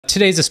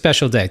today's a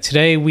special day.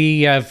 Today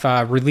we have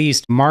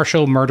released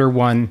Marshall Murder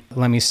 1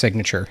 Lemmy's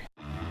signature.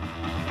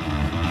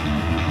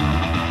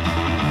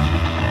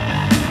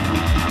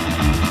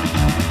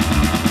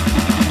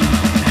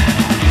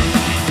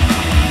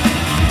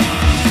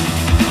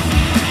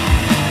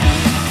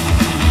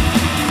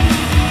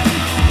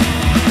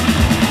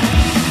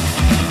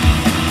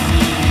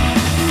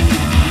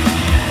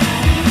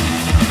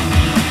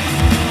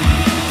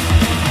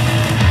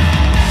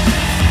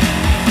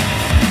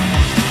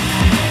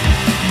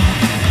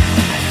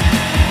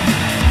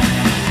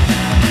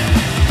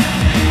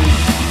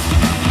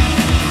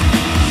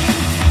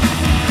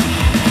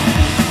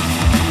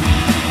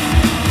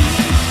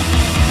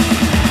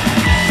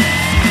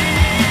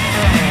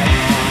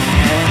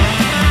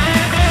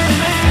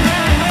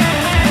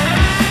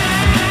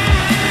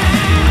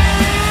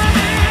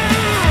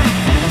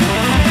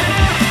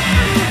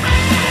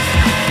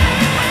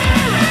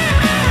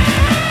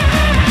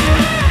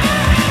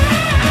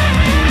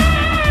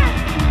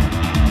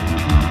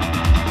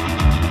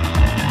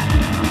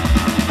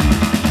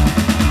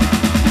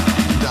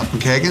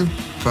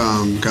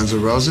 From Guns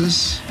N'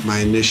 Roses. My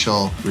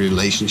initial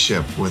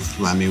relationship with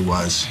Lemmy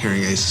was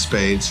hearing Ace of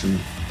Spades in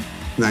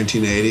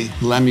 1980.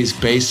 Lemmy's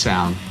bass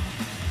sound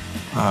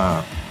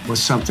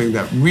was something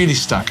that really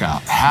stuck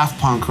out. Half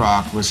punk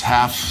rock, was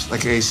half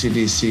like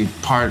AC/DC,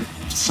 part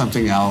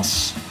something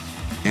else,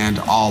 and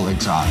all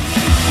exotic.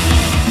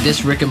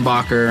 This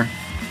Rickenbacker,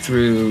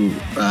 through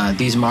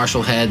these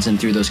Marshall heads and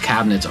through those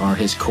cabinets, are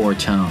his core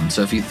tone.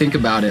 So if you think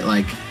about it,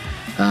 like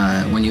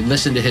when you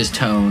listen to his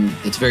tone,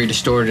 it's very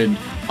distorted,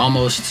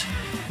 almost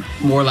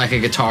more like a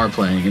guitar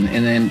playing.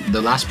 And then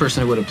the last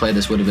person who would have played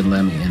this would have been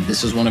Lemmy. And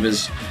this was one of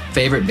his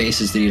favorite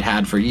basses that he'd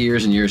had for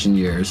years and years and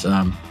years.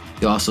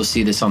 You'll also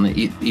see this on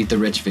the Eat the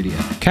Rich video.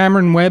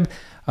 Cameron Webb,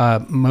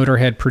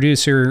 Motorhead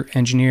producer,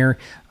 engineer,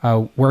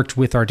 worked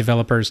with our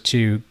developers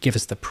to give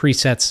us the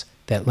presets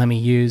that Lemmy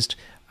used.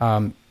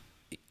 I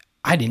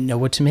didn't know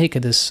what to make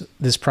of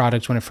this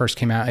product when it first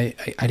came out.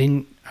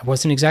 I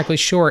wasn't exactly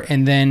sure.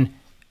 And then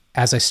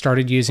as I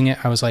started using it,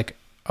 I was like,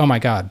 oh my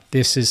God,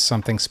 this is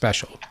something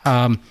special.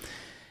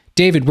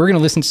 David, we're going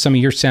to listen to some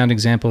of your sound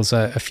examples,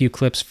 a few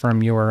clips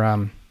from your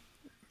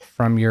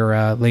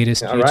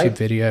latest YouTube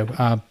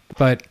video.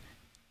 But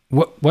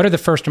what are the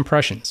first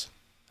impressions?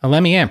 A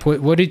Lemmy amp.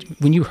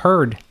 When you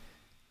heard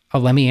a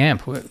Lemmy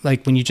amp,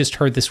 like when you just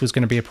heard this was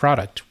going to be a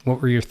product,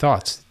 what were your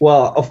thoughts?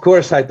 Well, of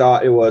course, I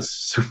thought it was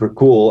super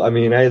cool. I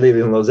mean, I live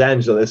in Los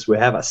Angeles. We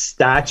have a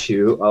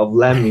statue of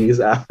Lemmy's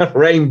at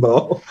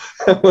Rainbow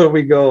where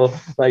we go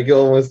like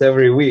almost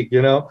every week,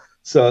 you know?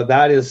 So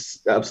that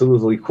is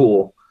absolutely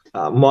cool.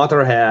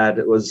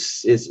 Motorhead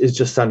is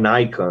just an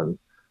icon.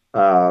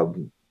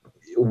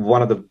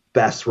 One of the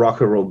best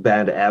rock and roll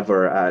band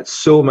ever.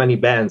 So many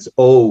bands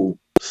owe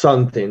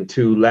something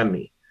to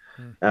Lemmy.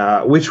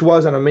 Which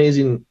was an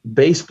amazing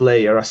bass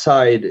player.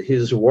 Aside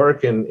his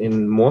work in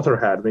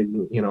Motorhead,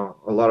 maybe, you know,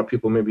 a lot of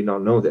people maybe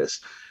don't know this,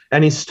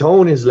 and his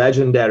tone is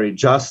legendary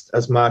just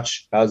as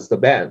much as the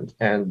band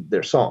and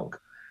their song.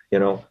 You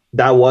know,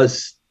 that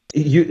was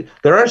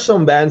there are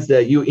some bands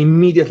that you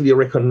immediately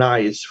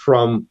recognize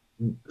from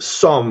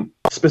some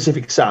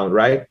specific sound,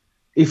 right?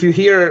 If you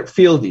hear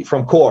Fieldy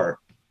from Core,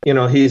 you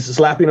know, he's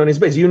slapping on his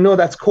bass, you know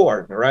that's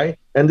Core, right?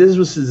 And this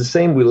was the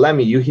same with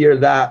Lemmy. You hear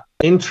that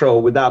intro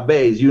with that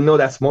bass, you know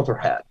that's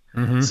Motorhead.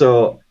 Mm-hmm.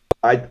 So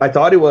I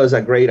thought it was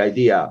a great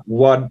idea.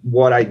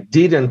 What I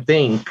didn't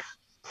think,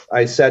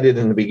 I said it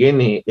in the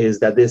beginning,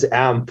 is that this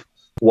amp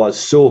was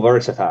so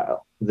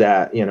versatile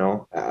that, you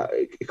know,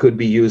 it could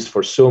be used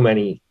for so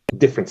many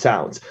different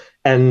sounds.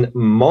 And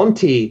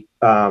Monty,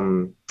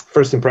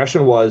 first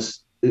impression was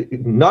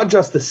not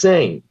just the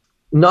same.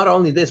 Not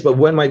only this, but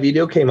when my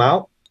video came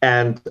out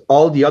and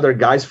all the other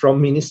guys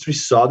from Ministry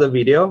saw the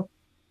video,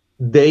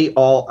 they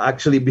all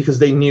actually, because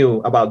they knew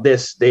about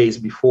this days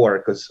before,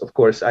 because of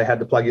course I had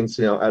the plugins,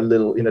 you know, a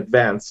little in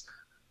advance,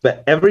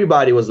 but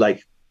everybody was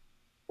like,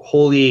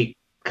 holy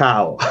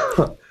cow,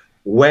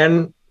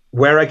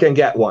 where I can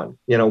get one,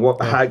 you know,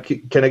 how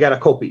can I get a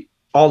copy?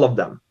 All of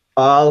them,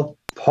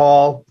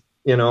 Paul,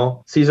 you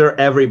know, Caesar,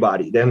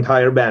 everybody, the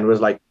entire band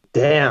was like,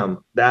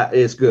 damn, that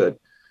is good.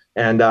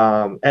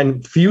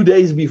 And few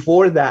days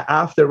before that,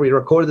 after we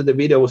recorded the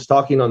video, I was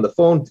talking on the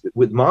phone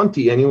with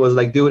Monty, and he was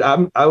like, dude,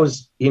 I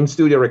was in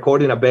studio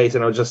recording a bass,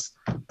 and I just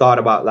thought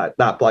about like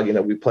that plugin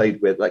that we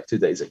played with like 2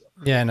 days ago.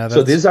 Yeah, no.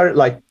 So these are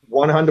like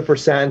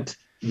 100%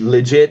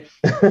 legit,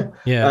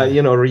 yeah.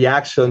 You know,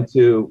 reaction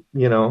to,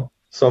 you know,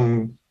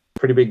 some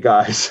pretty big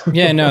guys.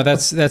 Yeah, no,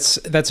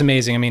 that's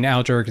amazing. I mean,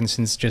 Al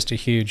Jorgensen's just a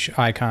huge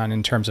icon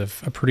in terms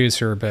of a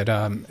producer, but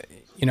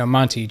you know,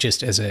 Monty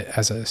just as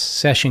a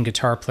session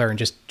guitar player and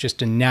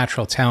just a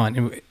natural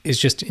talent is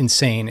just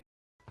insane.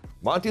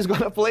 Monty's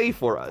gonna play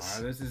for us.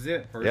 This is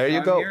it. There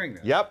you go.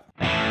 Yep.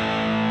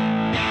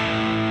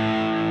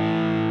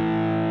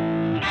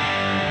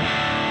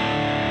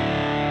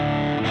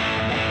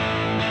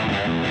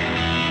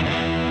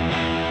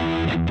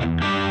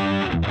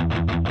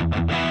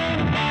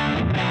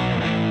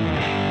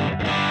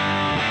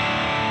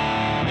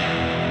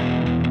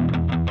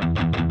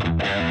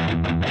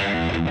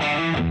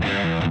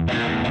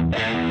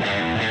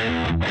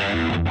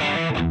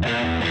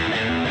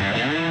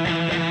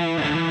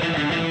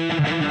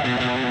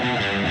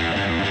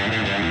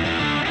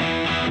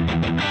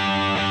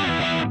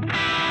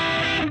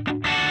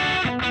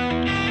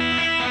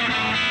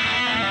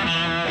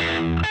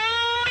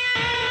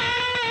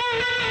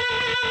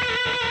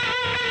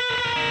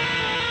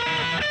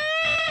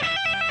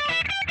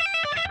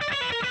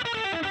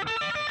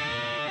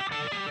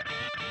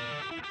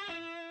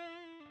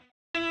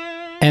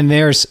 And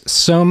there's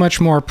so much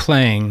more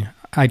playing.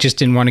 I just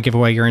didn't want to give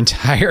away your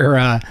entire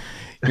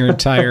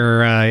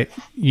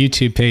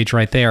YouTube page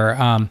right there.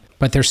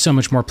 But there's so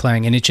much more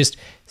playing, and it just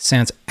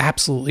sounds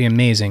absolutely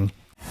amazing.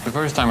 The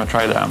first time I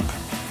tried the amp,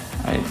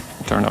 I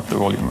turned up the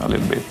volume a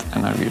little bit,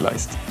 and I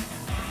realized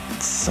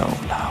it's so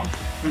loud.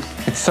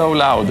 It's so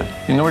loud.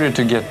 In order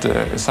to get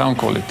the sound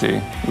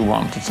quality we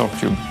want at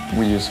Softube,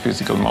 we use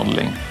physical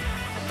modeling.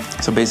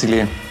 So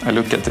basically, I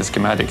look at the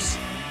schematics,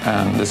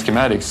 and the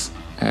schematics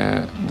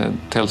that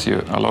tells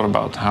you a lot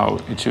about how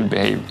it should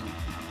behave.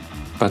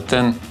 But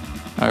then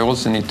I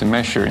also need to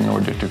measure in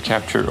order to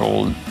capture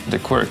all the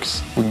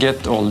quirks. We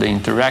get all the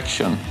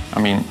interaction.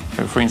 I mean,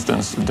 for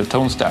instance, the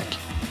tone stack.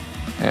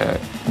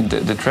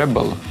 The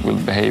treble will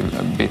behave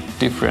a bit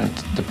different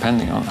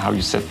depending on how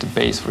you set the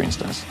bass, for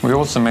instance. We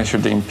also measure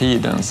the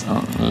impedance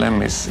on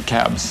Lemmy's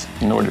cabs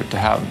in order to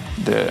have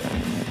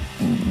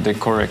the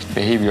correct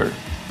behavior,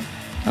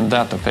 and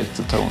that affects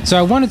the tone. So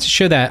I wanted to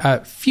show that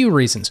a few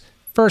reasons.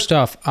 First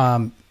off,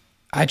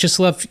 I just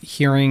love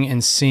hearing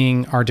and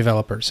seeing our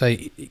developers.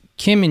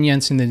 Kim and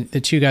Jensen,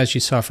 the two guys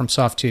you saw from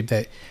Softube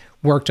that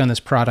worked on this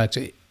product,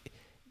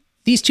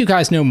 these two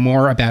guys know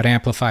more about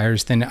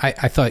amplifiers than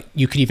I thought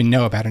you could even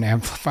know about an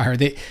amplifier.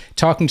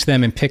 Talking to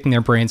them and picking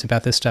their brains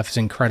about this stuff is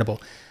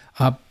incredible.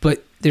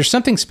 But there's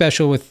something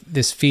special with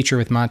this feature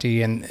with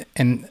Monty,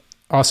 and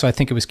also I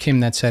think it was Kim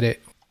that said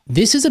it.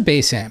 This is a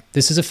bass amp.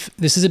 This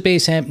is a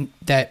bass amp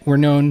that we're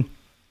known,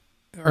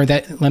 or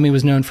that Lemmy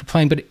was known for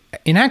playing. But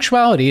in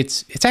actuality,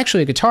 it's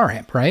actually a guitar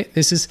amp, right?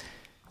 This is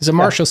a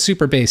Marshall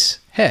super bass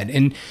head,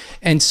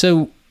 and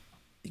so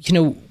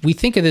we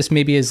think of this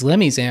maybe as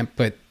Lemmy's amp,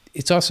 but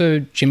it's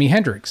also Jimi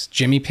Hendrix,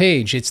 Jimmy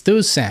Page. It's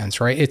those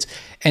sounds, right?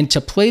 And to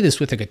play this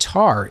with a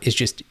guitar is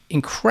just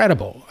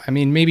incredible. I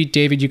mean, maybe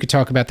David, you could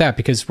talk about that,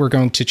 because we're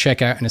going to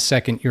check out in a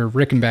second your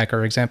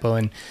Rickenbacker example.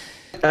 And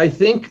I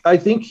think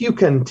you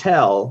can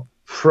tell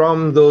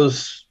from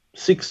those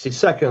 60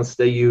 seconds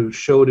that you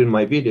showed in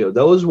my video.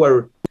 Those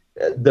were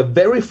the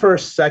very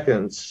first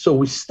seconds. So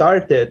we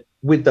started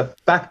with the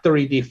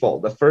factory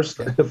default. The first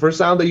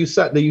sound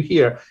that you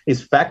hear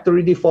is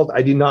factory default.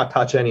 I did not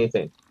touch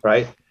anything,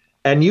 right?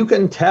 And you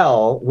can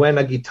tell when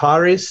a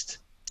guitarist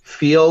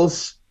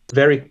feels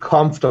very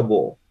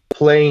comfortable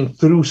playing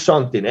through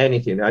something,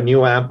 anything, a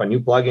new amp, a new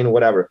plugin,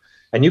 whatever.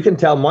 And you can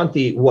tell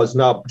Monty was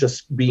not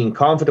just being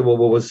comfortable,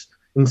 but was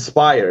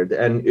inspired,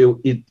 and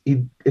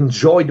it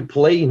enjoyed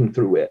playing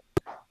through it.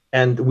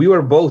 And we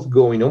were both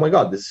going, oh my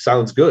God, this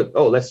sounds good.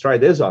 Oh, let's try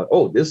this on.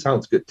 Oh, this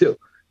sounds good too.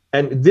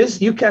 And this,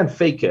 you can't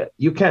fake it.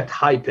 You can't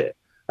hype it.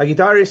 A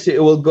guitarist, it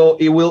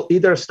will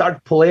either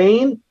start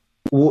playing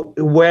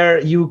where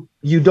you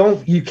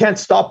can't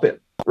stop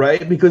it,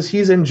 right? Because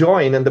he's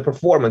enjoying and the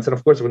performance. And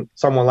of course, when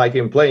someone like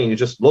him playing, you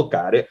just look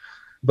at it,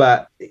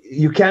 but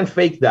you can't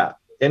fake that.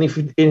 And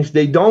if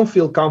they don't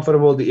feel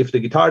comfortable, if the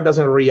guitar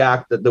doesn't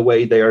react the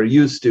way they are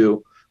used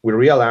to with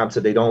real amps,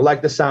 that they don't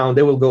like the sound,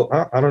 they will go,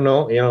 I don't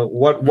know,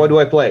 what do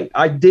I play?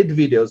 I did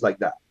videos like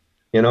that.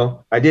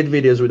 I did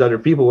videos with other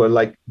people where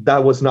like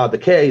that was not the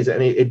case,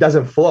 and it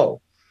doesn't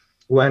flow.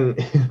 When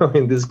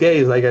in this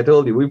case, like I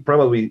told you, we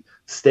probably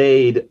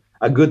stayed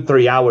a good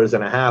 3.5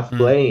 hours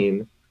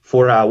playing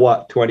for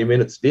a 20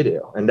 minutes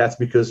video, and that's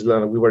because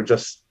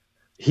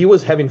he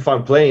was having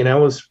fun playing, I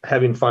was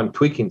having fun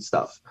tweaking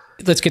stuff.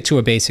 Let's get to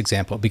a bass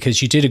example,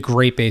 because you did a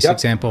great bass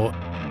example.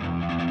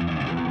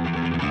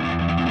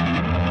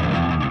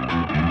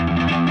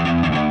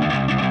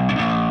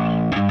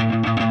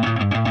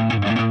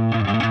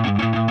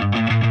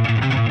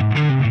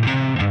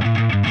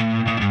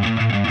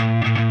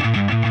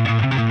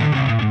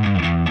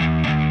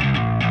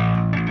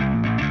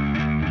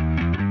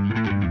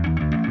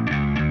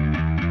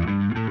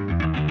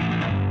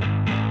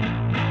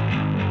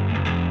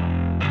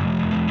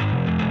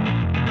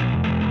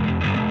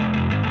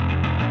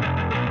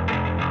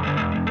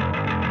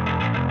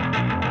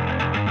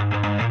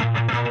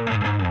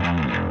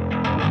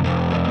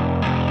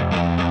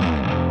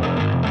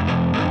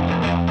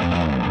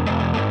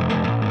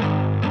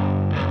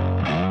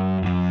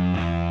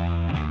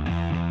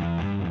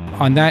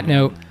 On that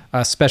note,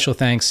 special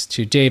thanks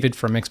to David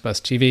from Mixbus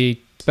TV.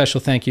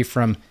 Special thank you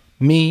from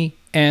me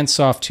and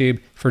Softube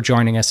for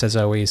joining us as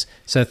always.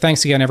 So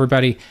thanks again,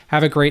 everybody.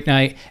 Have a great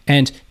night,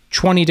 and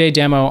 20-day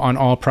demo on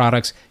all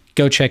products.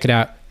 Go check it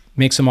out.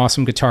 Make some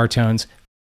awesome guitar tones